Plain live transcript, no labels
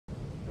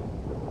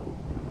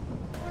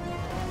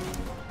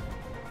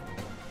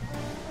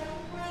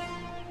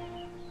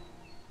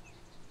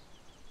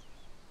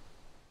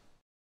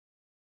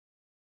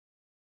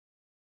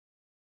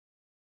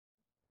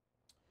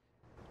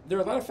There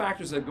are a lot of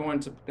factors that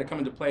come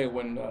into play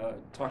when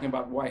talking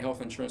about why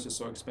health insurance is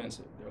so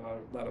expensive. There are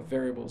a lot of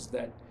variables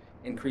that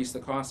increase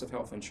the cost of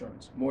health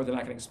insurance, more than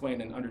I can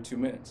explain in under 2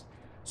 minutes.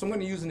 So I'm going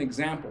to use an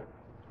example.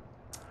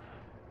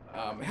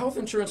 Health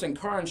insurance and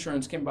car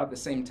insurance came about at the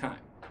same time.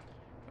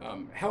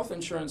 Health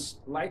insurance,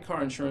 like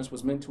car insurance,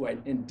 was meant to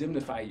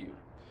indemnify you.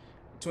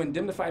 To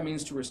indemnify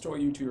means to restore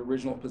you to your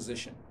original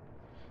position.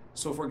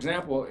 So for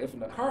example, if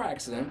in a car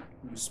accident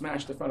you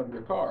smashed the front of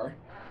your car,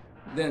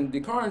 then the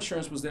car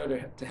insurance was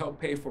there to help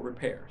pay for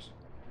repairs.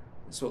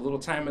 So a little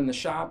time in the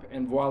shop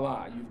and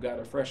voila, you've got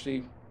a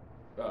freshly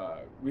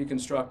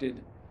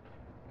reconstructed,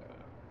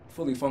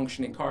 fully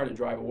functioning car to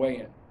drive away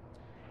in.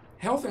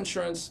 Health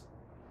insurance,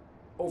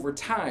 over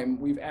time,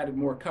 we've added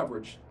more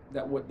coverage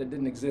that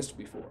didn't exist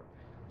before.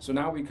 So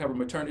now we cover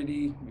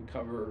maternity, we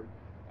cover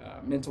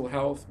mental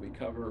health, we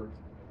cover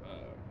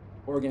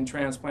organ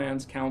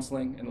transplants,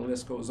 counseling, and the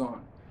list goes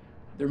on.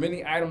 There are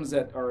many items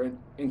that are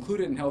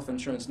included in health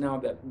insurance now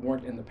that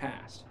weren't in the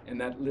past,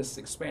 and that list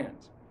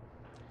expands.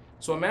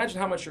 So imagine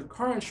how much your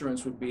car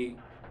insurance would be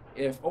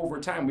if over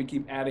time we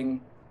keep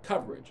adding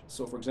coverage.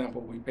 So for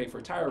example, we pay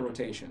for tire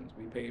rotations,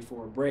 we pay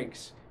for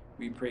brakes,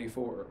 we pay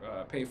for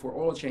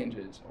oil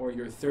changes, or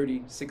your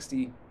 30,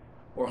 60,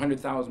 or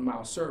 100,000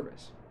 mile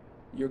service.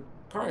 Your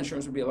car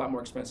insurance would be a lot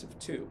more expensive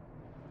too.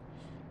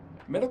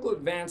 Medical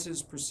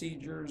advances,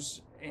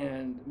 procedures,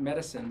 and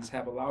medicines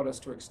have allowed us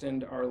to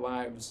extend our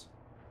lives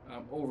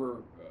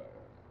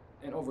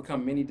and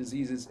overcome many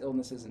diseases,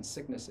 illnesses, and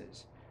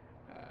sicknesses.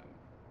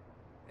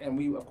 And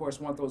we, of course,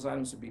 want those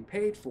items to be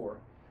paid for,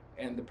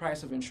 and the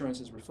price of insurance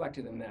is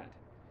reflected in that.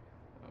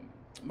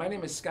 My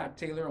name is Scott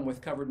Taylor. I'm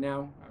with Covered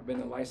Now. I've been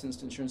a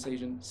licensed insurance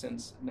agent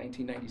since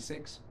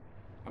 1996.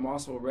 I'm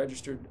also a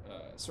registered,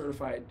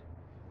 certified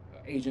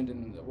agent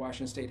in the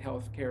Washington State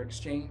Healthcare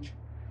Exchange.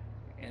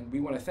 And we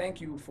want to thank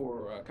you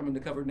for coming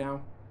to Covered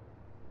Now.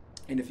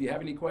 And if you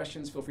have any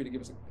questions, feel free to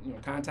give us,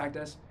 contact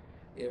us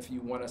if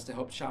you want us to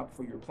help shop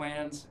for your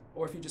plans,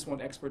 or if you just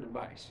want expert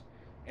advice.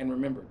 And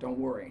remember, don't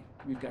worry,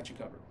 we've got you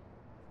covered.